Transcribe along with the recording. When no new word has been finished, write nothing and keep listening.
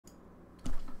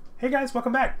Hey guys,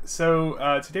 welcome back. So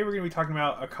today we're going to be talking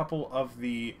about a couple of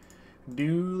the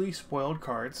newly spoiled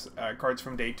cards, cards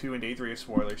from Day 2 and Day 3 of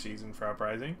spoiler season for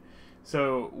Uprising.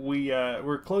 So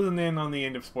we're closing in on the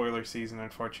end of spoiler season,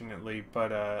 unfortunately,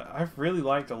 but I've really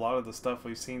liked a lot of the stuff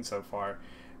we've seen so far.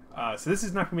 So this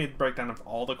is not going to be a breakdown of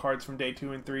all the cards from Day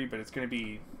 2 and 3, but it's going to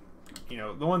be, you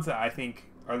know, the ones that I think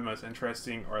are the most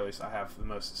interesting, or at least I have the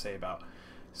most to say about.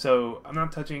 So I'm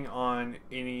not touching on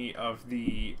any of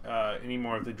the any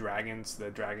more of the dragons,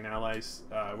 the dragon allies.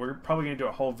 We're probably going to do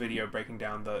a whole video breaking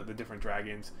down the different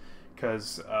dragons,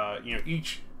 because you know,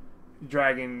 each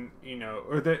dragon, you know,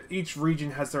 or each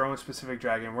region has their own specific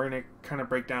dragon. We're going to kind of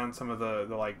break down some of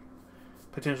the like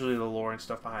potentially the lore and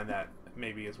stuff behind that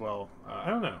maybe as well. I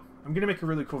don't know. I'm going to make a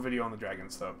really cool video on the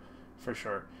dragons though, for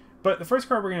sure. But the first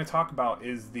card we're going to talk about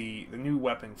is the new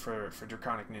weapon for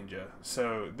Draconic Ninja.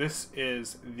 So this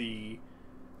is the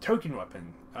token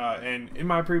weapon. And in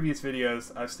my previous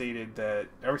videos, I've stated that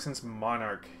ever since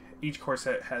Monarch, each core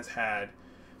set has had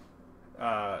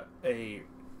a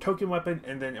token weapon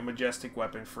and then a majestic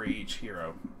weapon for each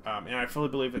hero. And I fully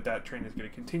believe that that trend is going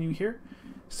to continue here.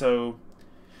 So,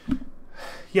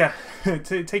 yeah,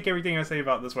 to take everything I say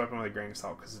about this weapon with a grain of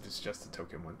salt, because it is just a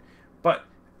token one. But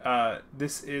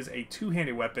this is a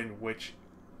two-handed weapon, which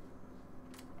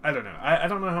I don't know. I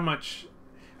don't know how much.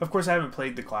 Of course, I haven't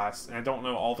played the class, and I don't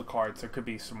know all the cards. There could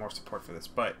be some more support for this,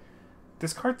 but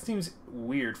this card seems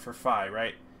weird for Fi,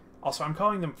 right? Also, I'm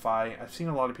calling them Fi. I've seen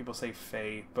a lot of people say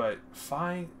Fae, but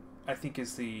Fi, I think,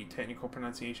 is the technical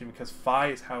pronunciation, because Fi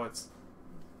is how it's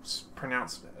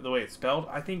pronounced, the way it's spelled,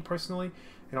 I think, personally.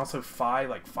 And also Fi,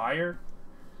 like fire.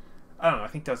 I don't know. I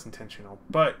think that's intentional,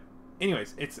 but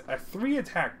anyways, it's a 3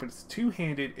 attack, but it's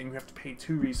two-handed, and you have to pay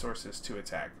 2 resources to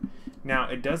attack. Now,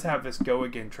 it does have this Go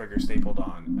Again trigger stapled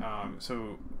on.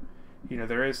 So, you know,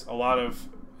 there is a lot of...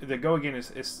 The Go Again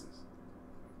is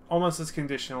almost as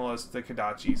conditional as the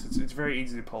Kodachis. It's very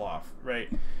easy to pull off, right?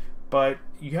 But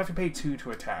you have to pay 2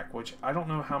 to attack, which I don't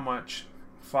know how much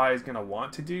Fi is going to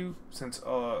want to do, since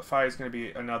Fi is going to be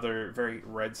another very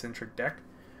red-centric deck.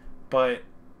 But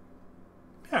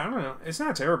yeah, I don't know. It's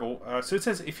not terrible. So it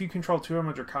says if you control 2 or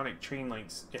more Draconic chain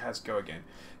links, it has Go Again.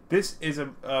 This is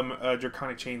a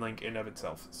Draconic chain link in of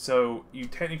itself. So you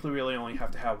technically really only have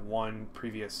to have 1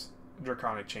 previous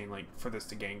Draconic chain link for this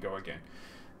to gain Go Again.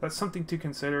 That's something to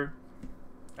consider.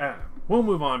 I don't know. We'll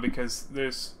move on, because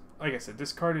there's, like I said,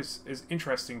 this card is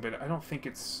interesting, but I don't think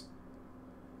it's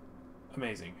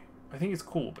amazing. I think it's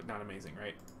cool, but not amazing,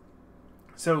 right?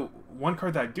 So, one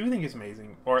card that I do think is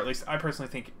amazing, or at least I personally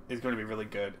think is going to be really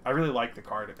good, I really like the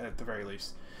card at the very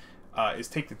least, is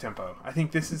Take the Tempo. I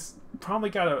think this is probably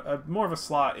got a more of a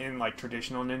slot in like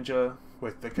traditional ninja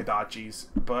with the Kodachis,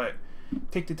 but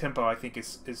Take the Tempo I think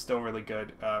is still really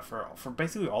good for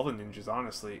basically all the ninjas,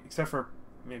 honestly, except for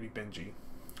maybe Benji.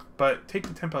 But Take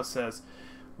the Tempo says,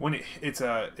 when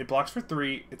it blocks for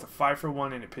 3, it's a 5 for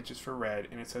 1, and it pitches for red.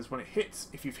 And it says when it hits,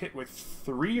 if you've hit with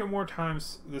 3 or more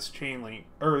times this chain link,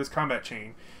 or this combat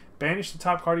chain, banish the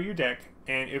top card of your deck.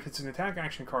 And if it's an attack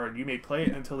action card, you may play it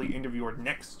until the end of your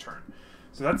next turn.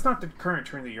 So that's not the current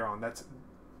turn that you're on. That's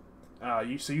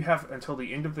so you have until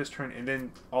the end of this turn, and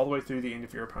then all the way through the end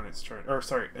of your opponent's turn, or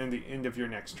sorry, and the end of your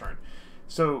next turn.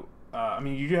 So I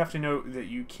mean, you do have to know that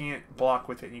you can't block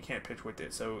with it and you can't pitch with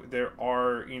it. So there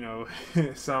are, you know,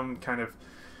 some kind of,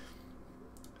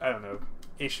 I don't know,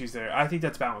 issues there. I think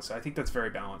that's balanced. I think that's very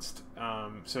balanced.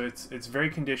 So it's very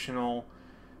conditional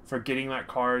for getting that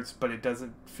cards, but it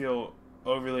doesn't feel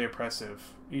overly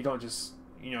oppressive. You don't just,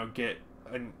 you know, get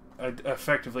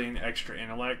effectively an extra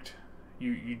intellect.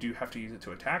 You do have to use it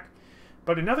to attack.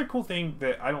 But another cool thing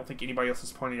that I don't think anybody else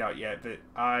has pointed out yet, that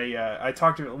I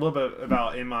talked a little bit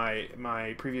about in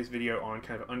my previous video on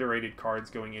kind of underrated cards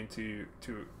going into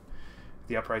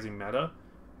the Uprising meta.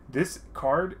 This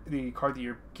card, the card that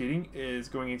you're getting, is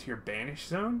going into your banish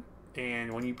zone,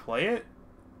 and when you play it,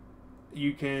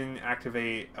 you can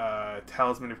activate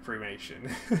Talisman of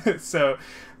Cremation. So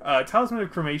Talisman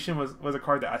of Cremation was a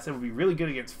card that I said would be really good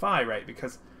against Fi, right?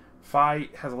 Because Fi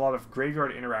has a lot of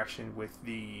graveyard interaction with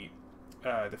the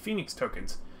Phoenix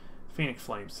tokens, Phoenix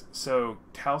Flames. So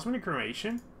Talisman of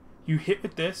Cremation, you hit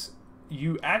with this,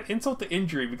 you add insult to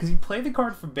injury because you play the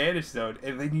card from Banish Zone,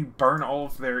 and then you burn all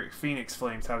of their Phoenix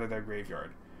Flames out of their graveyard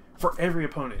for every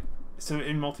opponent. So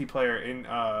in multiplayer, in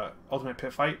Ultimate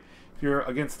Pit Fight, if you're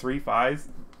against 3 Fis,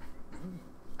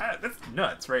 that's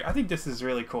nuts, right? I think this is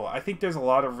really cool. I think there's a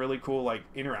lot of really cool like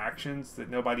interactions that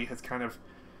nobody has kind of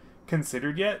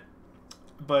considered yet.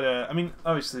 But, I mean,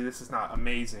 obviously this is not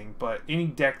amazing, but any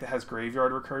deck that has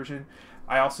Graveyard Recursion,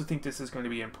 I also think this is going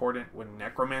to be important when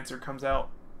Necromancer comes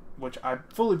out. which I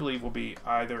fully believe will be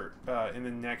either in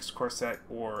the next core set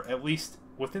or at least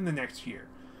within the next year.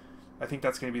 I think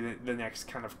that's going to be the next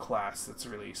kind of class that's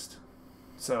released.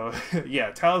 So,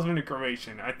 yeah, Talisman of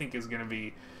Cremation, I think, is going to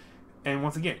be... And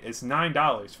once again, it's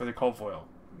 $9 for the cold foil.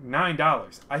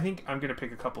 $9. I think I'm going to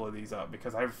pick a couple of these up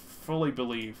because I fully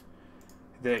believe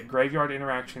that graveyard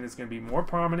interaction is going to be more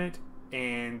prominent,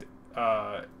 and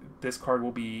this card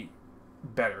will be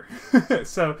better.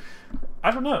 So,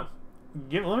 I don't know.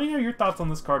 Let me know your thoughts on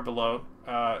this card below,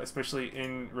 especially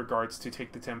in regards to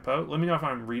Take the Tempo. Let me know if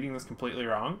I'm reading this completely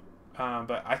wrong,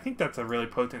 but I think that's a really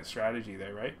potent strategy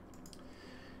there, right?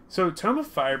 So, Tome of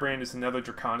Firebrand is another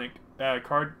Draconic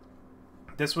card.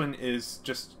 This one is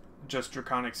just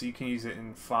Draconic, so you can use it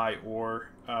in Fi or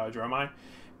Dromai.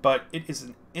 But it is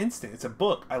an instant. It's a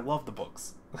book. I love the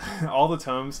books. All the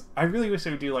tomes. I really wish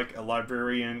they would do like a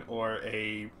librarian or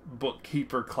a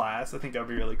bookkeeper class. I think that would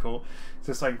be really cool.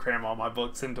 Just so I can cram all my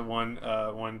books into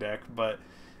one deck. But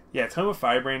yeah, Tome of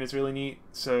Firebrand is really neat.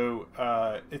 So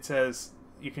it says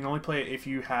you can only play it if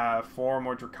you have 4 or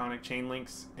more Draconic chain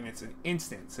links, and it's an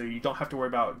instant. So you don't have to worry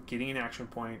about getting an action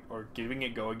point or giving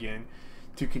it go again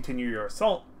to continue your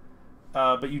assault.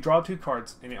 But you draw 2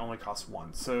 cards, and it only costs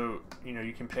 1. So, you know,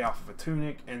 you can pay off of a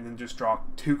Tunic and then just draw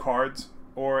 2 cards.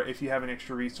 Or if you have an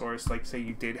extra resource, like say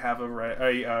you did have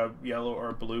a yellow or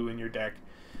a blue in your deck,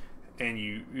 and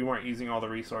you weren't using all the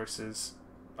resources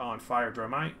on Fire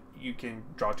Dromite, you can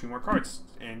draw 2 more cards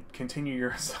and continue your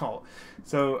assault.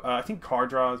 So I think card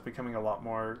draw is becoming a lot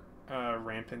more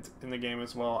rampant in the game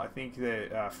as well. I think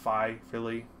that Fi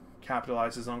really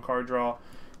capitalizes on card draw,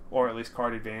 or at least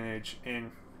card advantage.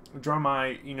 And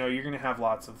Dromai, you know, you're going to have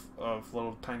lots of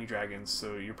little tiny dragons,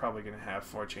 so you're probably going to have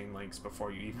 4 chain links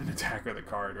before you even attack with a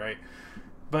card, right?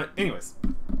 But anyways,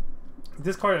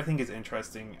 this card I think is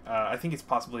interesting. I think it's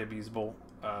possibly abusable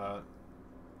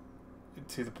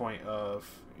to the point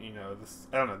of, you know, this.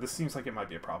 I don't know. This seems like it might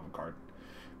be a problem card,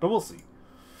 but we'll see.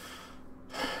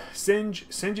 Singe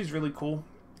is really cool.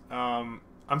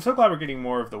 I'm so glad we're getting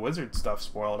more of the wizard stuff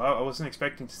spoiled. I wasn't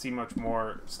expecting to see much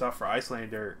more stuff for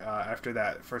Icelander after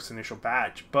that first initial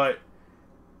batch, but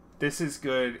this is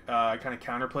good kind of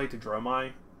counterplay to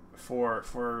Dromai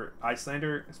for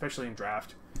Icelander, especially in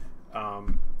draft.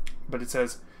 But it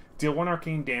says, deal 1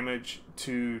 arcane damage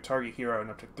to target hero and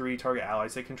up to 3 target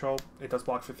allies they control. It does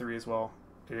block for 3 as well.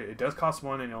 It does cost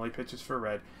 1 and it only pitches for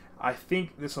red. I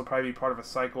think this will probably be part of a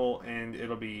cycle, and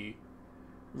it'll be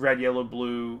red, yellow,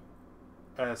 blue,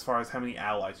 as far as how many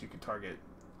allies you can target.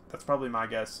 That's probably my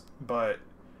guess, but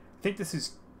I think this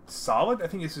is solid. I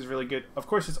think this is really good. Of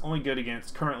course, it's only good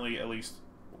against, currently at least,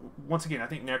 once again, I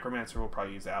think Necromancer will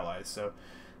probably use allies, so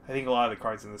I think a lot of the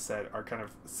cards in the set are kind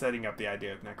of setting up the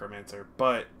idea of Necromancer,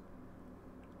 but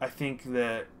I think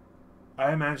that,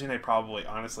 I imagine they probably,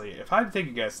 honestly, if I had to take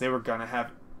a guess, they were going to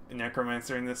have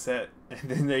Necromancer in this set, and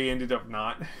then they ended up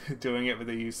not doing it, but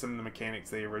they used some of the mechanics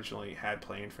they originally had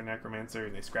planned for Necromancer,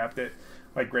 and they scrapped it,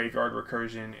 like Graveyard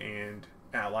Recursion and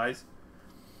Allies.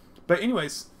 But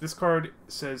anyways, this card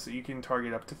says that you can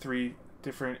target up to 3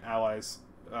 different allies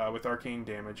with arcane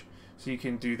damage, so you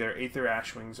can do their Aether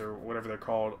Ashwings, or whatever they're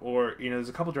called, or, you know, there's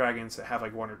a couple dragons that have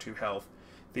like 1 or 2 health,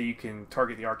 that you can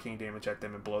target the arcane damage at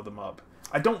them and blow them up.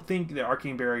 I don't think the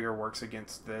Arcane Barrier works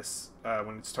against this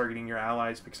when it's targeting your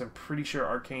allies, because I'm pretty sure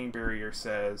Arcane Barrier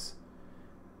says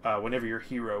whenever your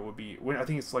hero would be... I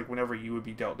think it's like whenever you would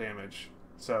be dealt damage.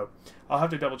 So I'll have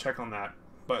to double check on that.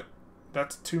 But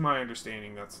that's, to my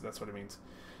understanding, that's what it means.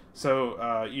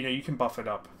 So, you know, you can buff it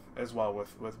up as well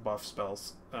with buff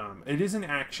spells. It is an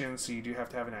action, so you do have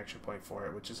to have an action point for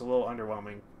it, which is a little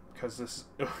underwhelming, because this,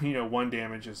 you know, 1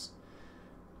 damage is...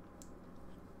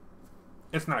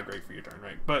 It's not great for your turn,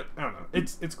 right? But, I don't know.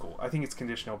 It's cool. I think it's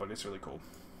conditional, but it's really cool.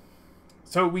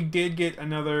 So, we did get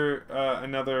another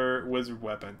wizard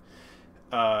weapon.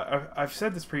 I've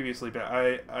said this previously, but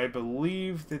I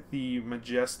believe that the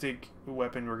majestic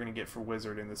weapon we're going to get for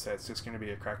wizard in this set is just going to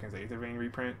be a Kraken's Aether Vein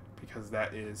reprint, because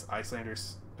that is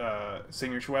Icelander's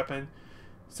signature weapon.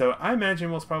 So, I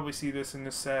imagine we'll probably see this in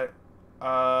this set.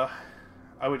 I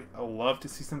would love to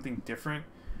see something different,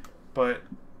 but...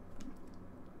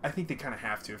 I think they kind of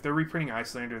have to. If they're reprinting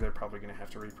Icelander, they're probably going to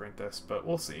have to reprint this, but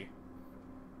we'll see.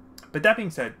 But that being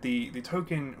said, the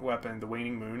token weapon, the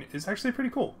Waning Moon, is actually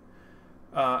pretty cool.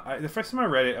 The first time I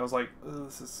read it, I was like,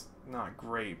 this is not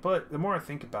great. But the more I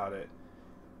think about it,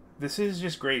 this is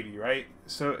just gravy, right?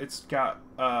 So it's got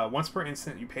once per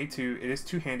instant, you pay 2. It is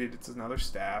 2-handed. It's another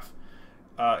staff.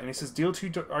 And it says deal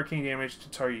 2 arcane damage to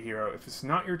target hero. If it's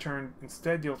not your turn,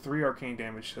 instead deal 3 arcane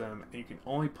damage to them, and you can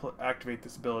only activate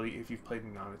this ability if you've played a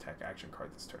non-attack action card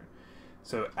this turn.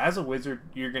 So as a wizard,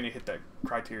 you're going to hit that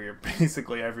criteria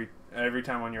basically every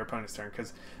time on your opponent's turn,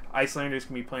 because Icelanders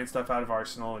can be playing stuff out of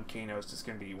Arsenal, and Kano's just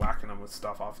going to be whacking them with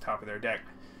stuff off the top of their deck.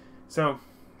 So,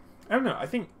 I don't know. I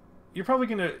think you're probably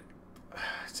going to...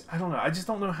 I don't know. I just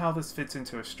don't know how this fits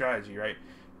into a strategy, right?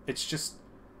 It's just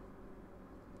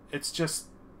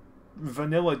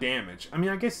vanilla damage. I mean,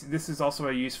 I guess this is also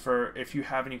a use for if you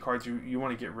have any cards you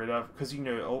want to get rid of, because, you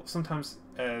know, sometimes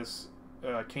as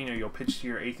Kano, you'll pitch to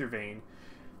your Aether Vein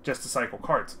just to cycle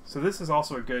cards. So this is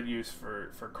also a good use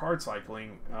for card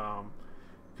cycling,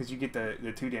 because you get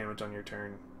the 2 damage on your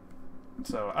turn.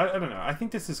 So I don't know. I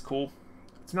think this is cool.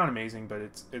 It's not amazing, but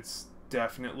it's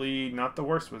definitely not the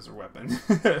worst wizard weapon.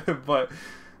 but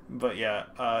yeah,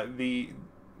 the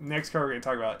next card we're going to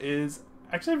talk about is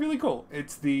actually really cool.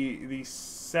 It's the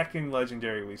second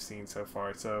legendary we've seen so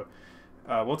far. So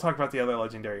we'll talk about the other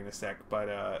legendary in a sec.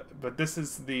 But this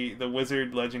is the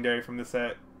wizard legendary from the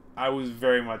set. I was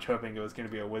very much hoping it was going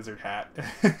to be a wizard hat,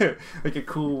 like a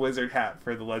cool wizard hat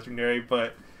for the legendary.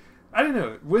 But I don't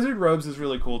know. Wizard robes is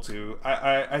really cool too.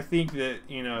 I think that,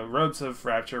 you know, robes of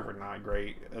rapture were not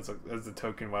great as a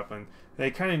token weapon.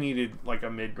 They kind of needed like a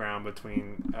mid ground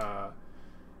between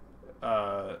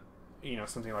you know,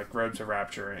 something like robes of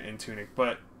rapture and tunic.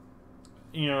 But,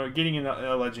 you know, getting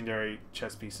a legendary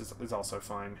chess piece is also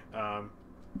fine.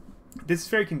 This is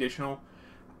very conditional.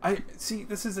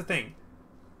 This is the thing.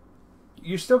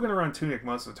 You're still going to run tunic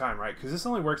most of the time, right? Because this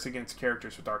only works against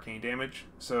characters with arcane damage.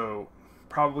 So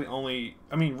probably only...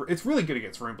 I mean, it's really good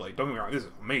against Runeblade. Don't get me wrong. This is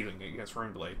amazing against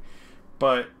Runeblade.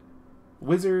 But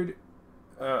Wizard...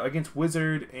 against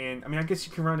Wizard, and... I mean, I guess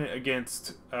you can run it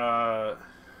against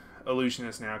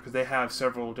Illusionists now, because they have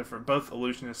several different... Both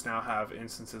Illusionists now have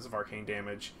instances of arcane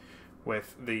damage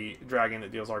with the dragon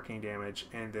that deals arcane damage,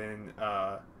 and then...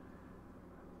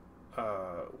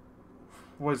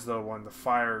 was the one,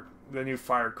 the new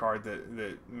fire card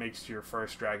that makes your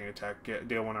first dragon attack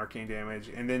deal 1 arcane damage,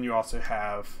 and then you also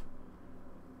have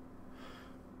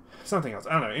something else.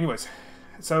 I don't know. Anyways,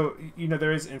 so, you know,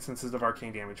 there is instances of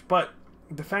arcane damage, but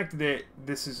the fact that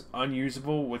this is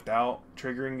unusable without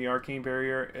triggering the arcane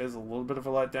barrier is a little bit of a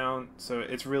letdown. So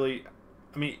it's really,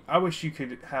 I mean, I wish you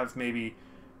could have maybe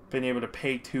been able to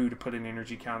pay 2 to put an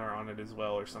energy counter on it as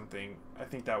well or something. I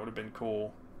think that would have been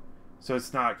cool. So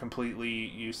it's not completely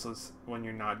useless when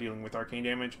you're not dealing with arcane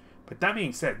damage. But that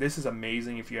being said, this is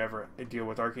amazing if you ever deal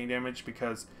with arcane damage,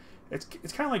 because it's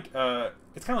kind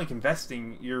of like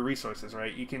investing your resources,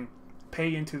 right? You can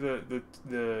pay into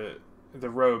the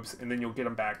robes, and then you'll get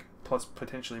them back, plus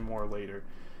potentially more later.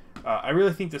 I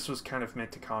really think this was kind of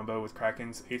meant to combo with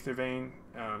Kraken's Aether Vein,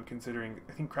 considering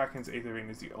I think Kraken's Aether Vein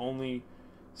is the only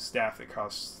staff that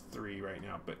costs 3 right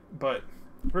now. But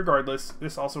regardless,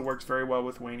 this also works very well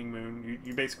with Waning Moon.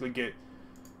 You basically get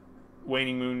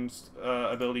Waning Moon's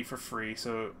ability for free,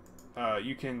 so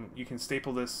you can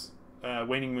staple this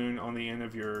Waning Moon on the end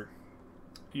of your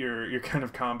kind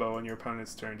of combo on your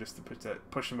opponent's turn, just to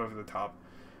push them over the top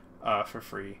for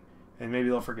free. And maybe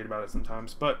they'll forget about it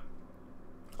sometimes. But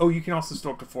you can also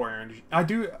store up to 4 energy. I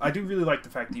do really like the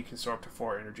fact that you can store up to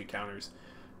 4 energy counters.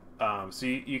 So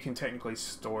you can technically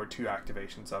store 2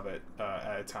 activations of it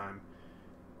at a time.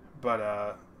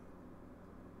 But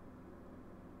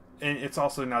and it's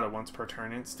also not a once per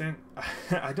turn instant.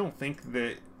 I don't think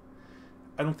that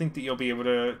you'll be able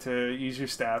to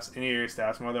use any of your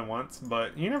staffs more than once,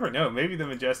 but you never know. Maybe the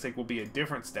Majestic will be a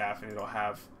different staff, and it'll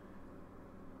have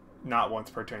not once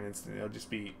per turn instant. It'll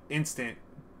just be instant,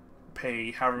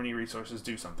 pay however many resources,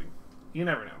 do something. You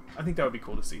never know. I think that would be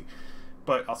cool to see,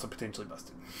 but also potentially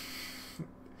busted.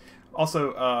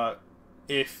 Also,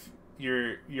 if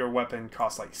your weapon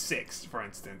costs like 6, for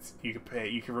instance, you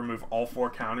could remove all 4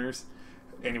 counters,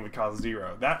 and it would cost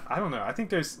 0. That, I don't know. I think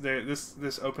this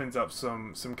opens up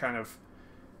some kind of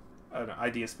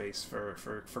idea space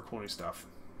for cool new stuff.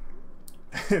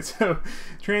 So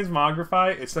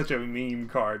Transmogrify is such a meme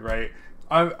card, right?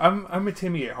 I'm a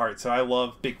Timmy at heart, so I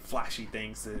love big flashy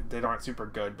things that aren't super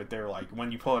good, but they're like,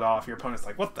 when you pull it off, your opponent's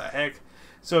like, what the heck?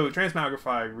 So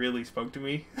Transmogrify really spoke to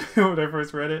me when I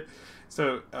first read it.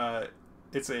 So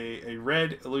it's a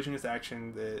red illusionist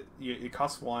action that it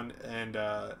costs 1, and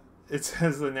it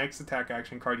says the next attack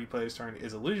action card you play this turn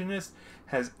is illusionist,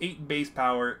 has 8 base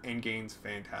power, and gains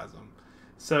phantasm.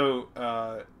 So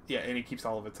yeah, and it keeps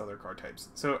all of its other card types.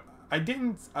 So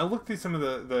I looked through some of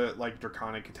the like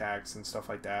draconic attacks and stuff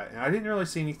like that, and I didn't really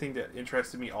see anything that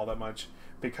interested me all that much,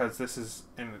 because this is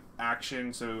an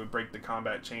action, so it would break the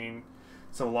combat chain.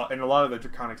 So a lot of the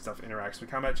draconic stuff interacts with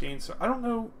combat chain. So I don't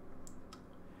know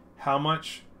how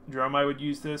much Drum I would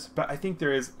use this, but I think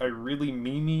there is a really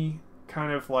memey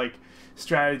kind of like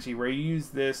strategy where you use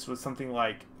this with something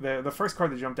like the first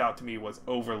card that jumped out to me was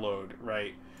Overload,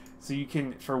 right? So you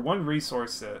can, for one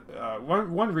resource,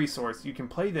 one resource, you can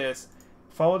play this,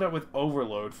 followed up with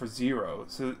Overload for 0.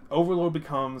 So Overload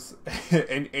becomes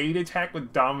an 8 attack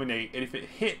with Dominate, and if it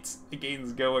hits, it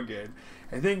gains Go again.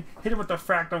 And then hit it with the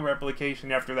Fractal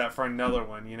Replication after that for another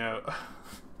one, you know.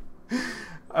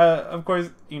 Of course,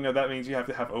 you know, that means you have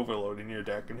to have Overload in your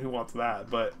deck, and who wants that?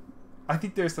 But I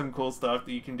think there's some cool stuff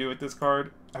that you can do with this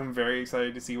card. I'm very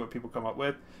excited to see what people come up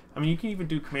with. I mean, you can even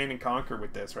do Command and Conquer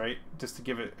with this, right? Just to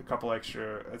give it a couple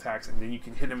extra attacks, and then you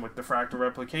can hit him with the Fractal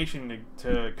Replication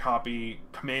to copy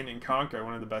Command and Conquer,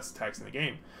 one of the best attacks in the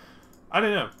game. I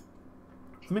don't know.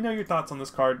 Let me know your thoughts on this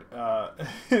card.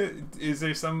 Is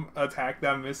there some attack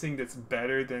that I'm missing that's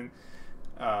better than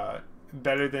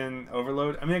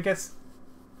Overload? I mean, I guess,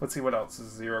 let's see what else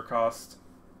is 0 cost.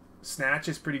 Snatch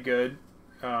is pretty good.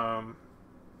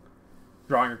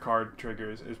 Drawing a card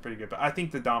triggers is pretty good, but I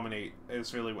think the Dominate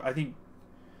is really. I think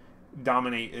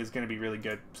Dominate is going to be really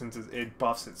good since it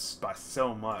buffs it by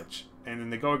so much, and then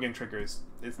the Go Again triggers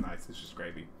is nice. It's just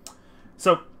gravy.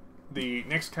 So the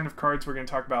next kind of cards we're going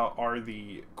to talk about are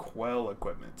the Quell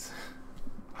equipment.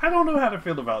 I don't know how to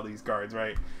feel about these cards,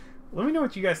 right? Let me know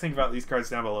what you guys think about these cards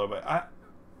down below. But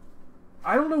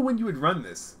I don't know when you would run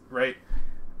this, right?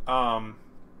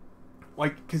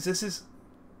 Like, because this is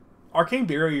Arcane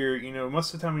Barrier, you know,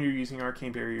 most of the time when you're using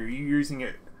Arcane Barrier, you're using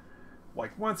it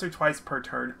like once or twice per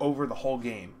turn over the whole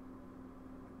game.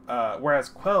 Whereas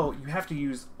Quell, you have to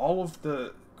use all of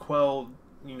the Quell,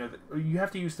 you know, you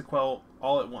have to use the Quell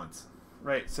all at once,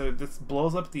 right? So this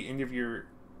blows up at the end of your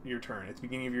turn, at the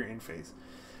beginning of your end phase.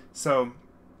 So,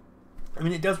 I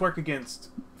mean, it does work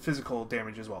against physical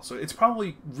damage as well. So it's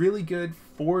probably really good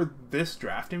for this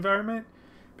draft environment,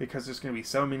 because there's going to be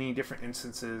so many different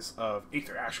instances of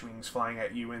Aether Ashwings flying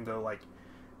at you, and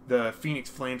the Phoenix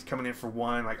Flames coming in for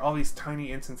 1, like all these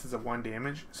tiny instances of 1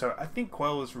 damage. So I think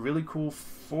Quell is really cool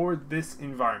for this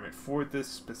environment, for this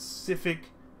specific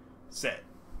set.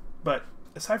 But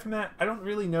aside from that, I don't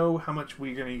really know how much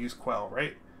we're going to use Quell,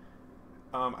 right?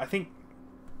 I think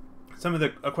some of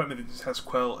the equipment that just has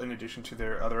Quell in addition to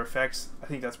their other effects, I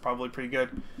think that's probably pretty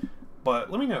good.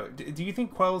 But let me know, do you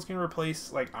think Quell is going to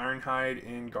replace like Ironhide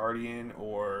in Guardian,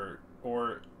 or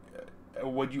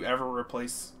would you ever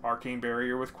replace Arcane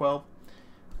Barrier with Quell?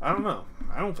 I don't know.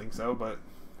 I don't think so, but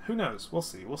who knows? We'll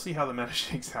see. We'll see how the meta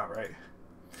shakes out, right?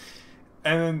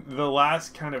 And then the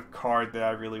last kind of card that I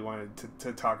really wanted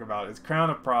to talk about is Crown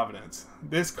of Providence.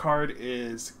 This card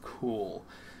is cool.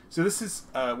 So this is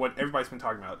what everybody's been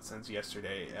talking about since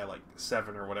yesterday at like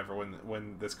 7 or whatever,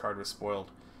 when this card was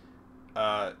spoiled.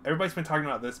 Everybody's been talking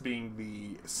about this being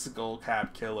the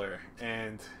Skullcap killer,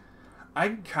 and I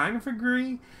kind of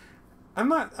agree. I'm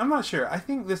not sure. I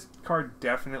think this card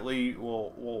definitely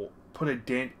will put a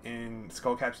dent in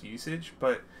Skullcap's usage,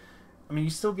 but I mean, you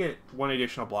still get 1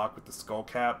 additional block with the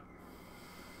Skullcap.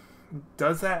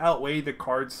 Does that outweigh the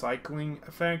card cycling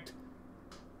effect?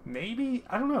 Maybe.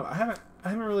 I don't know. I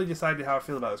haven't really decided how I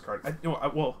feel about this card.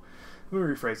 Well, let me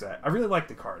rephrase that. I really like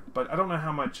the card, but I don't know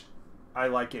how much I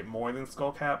like it more than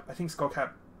Skullcap. I think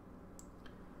Skullcap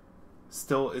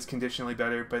still is conditionally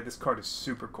better, but this card is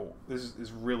super cool. This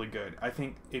is really good. I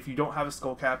think if you don't have a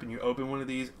Skullcap and you open one of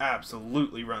these,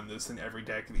 absolutely run this in every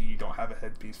deck that you don't have a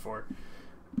headpiece for.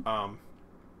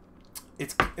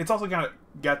 It's also got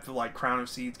the like Crown of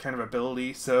Seeds kind of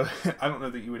ability, so I don't know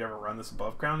that you would ever run this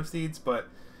above Crown of Seeds, but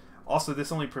also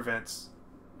this only prevents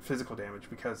physical damage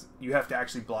because you have to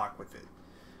actually block with it.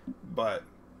 But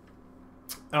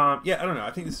yeah, I don't know.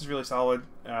 I think this is really solid.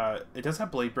 It does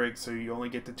have Blade Break, so you only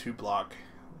get the 2 block,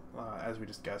 as we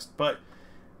discussed. But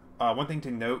one thing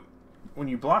to note, when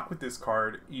you block with this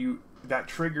card, that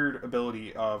triggered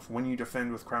ability of when you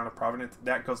defend with Crown of Providence,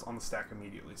 that goes on the stack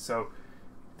immediately. So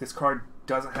this card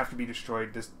doesn't have to be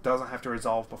destroyed. This doesn't have to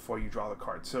resolve before you draw the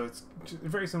card. So it's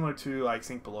very similar to like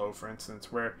Sink Below, for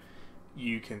instance, where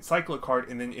you can cycle a card,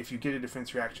 and then if you get a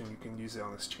defense reaction, you can use it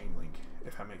on this Chain Link,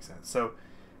 if that makes sense. So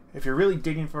if you're really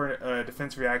digging for a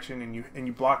defense reaction and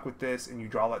you block with this and you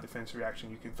draw that defense reaction,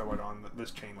 you can throw it on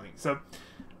this Chain Link. So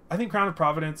I think Crown of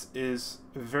Providence is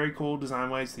very cool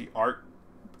design-wise. The art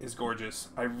is gorgeous.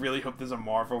 I really hope there's a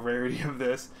Marvel rarity of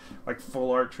this, like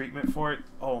full art treatment for it.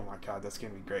 Oh my god, that's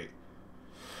going to be great.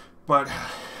 But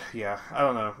yeah, I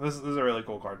don't know. This is a really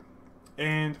cool card.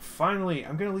 And finally,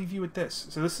 I'm going to leave you with this.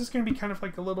 So this is going to be kind of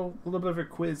like a little bit of a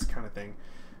quiz kind of thing.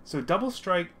 So Double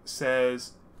Strike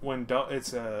says,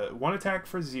 it's a 1 attack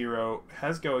for 0,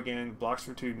 has Go Again, blocks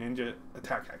for 2, ninja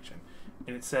attack action.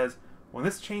 And it says, when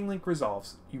this Chain Link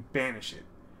resolves, you banish it.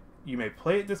 You may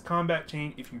play it this combat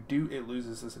chain. If you do, it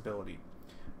loses this ability.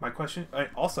 My question...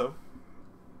 also,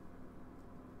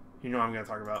 you know what I'm going to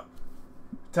talk about.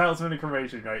 Talisman of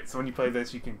Cremation, right? So when you play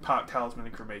this, you can pop Talisman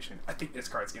of Cremation. I think this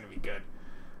card's going to be good.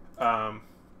 But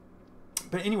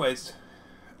anyways,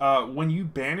 when you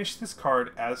banish this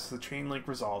card as the chain link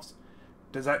resolves,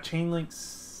 does that chain link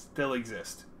still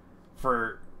exist?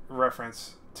 For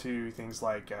reference to things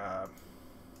like...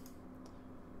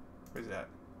 where's that?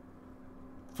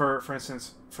 For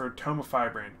instance, for Tome of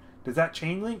Firebrand, does that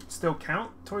chain link still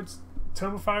count towards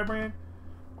Tome of Firebrand,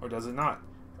 or does it not?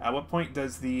 At what point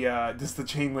does the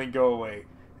chain link go away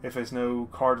if there's no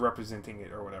card representing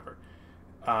it or whatever?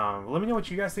 Let me know what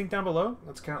you guys think down below.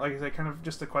 That's kind of, like I said, kind of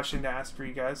just a question to ask for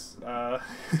you guys.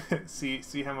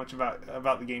 See how much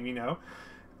about the game you know.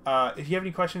 If you have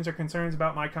any questions or concerns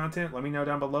about my content, let me know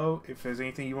down below. If there's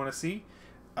anything you want to see,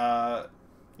 let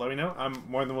me know. I'm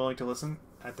more than willing to listen,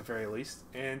 at the very least.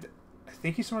 And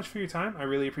thank you so much for your time. I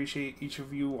really appreciate each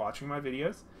of you watching my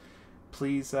videos.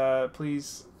 Please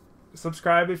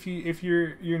subscribe if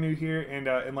you're new here,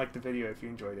 and like the video if you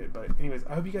enjoyed it. But anyways,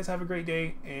 I hope you guys have a great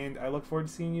day, and I look forward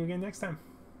to seeing you again next time.